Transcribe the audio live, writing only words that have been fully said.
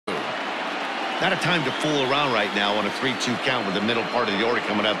Not a time to fool around right now on a 3-2 count with the middle part of the order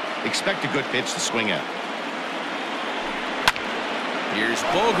coming up. Expect a good pitch to swing at. Here's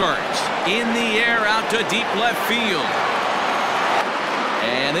Bogaerts in the air out to deep left field.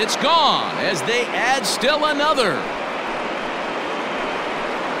 And it's gone as they add still another.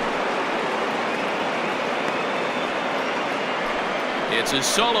 It's a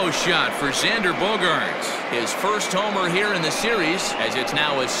solo shot for Xander Bogaerts. His first homer here in the series, as it's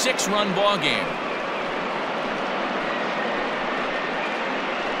now a 6-run ball game.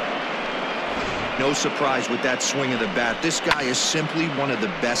 No surprise with that swing of the bat. This guy is simply one of the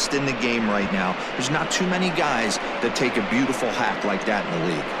best in the game right now. There's not too many guys that take a beautiful hack like that in the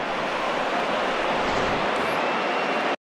league.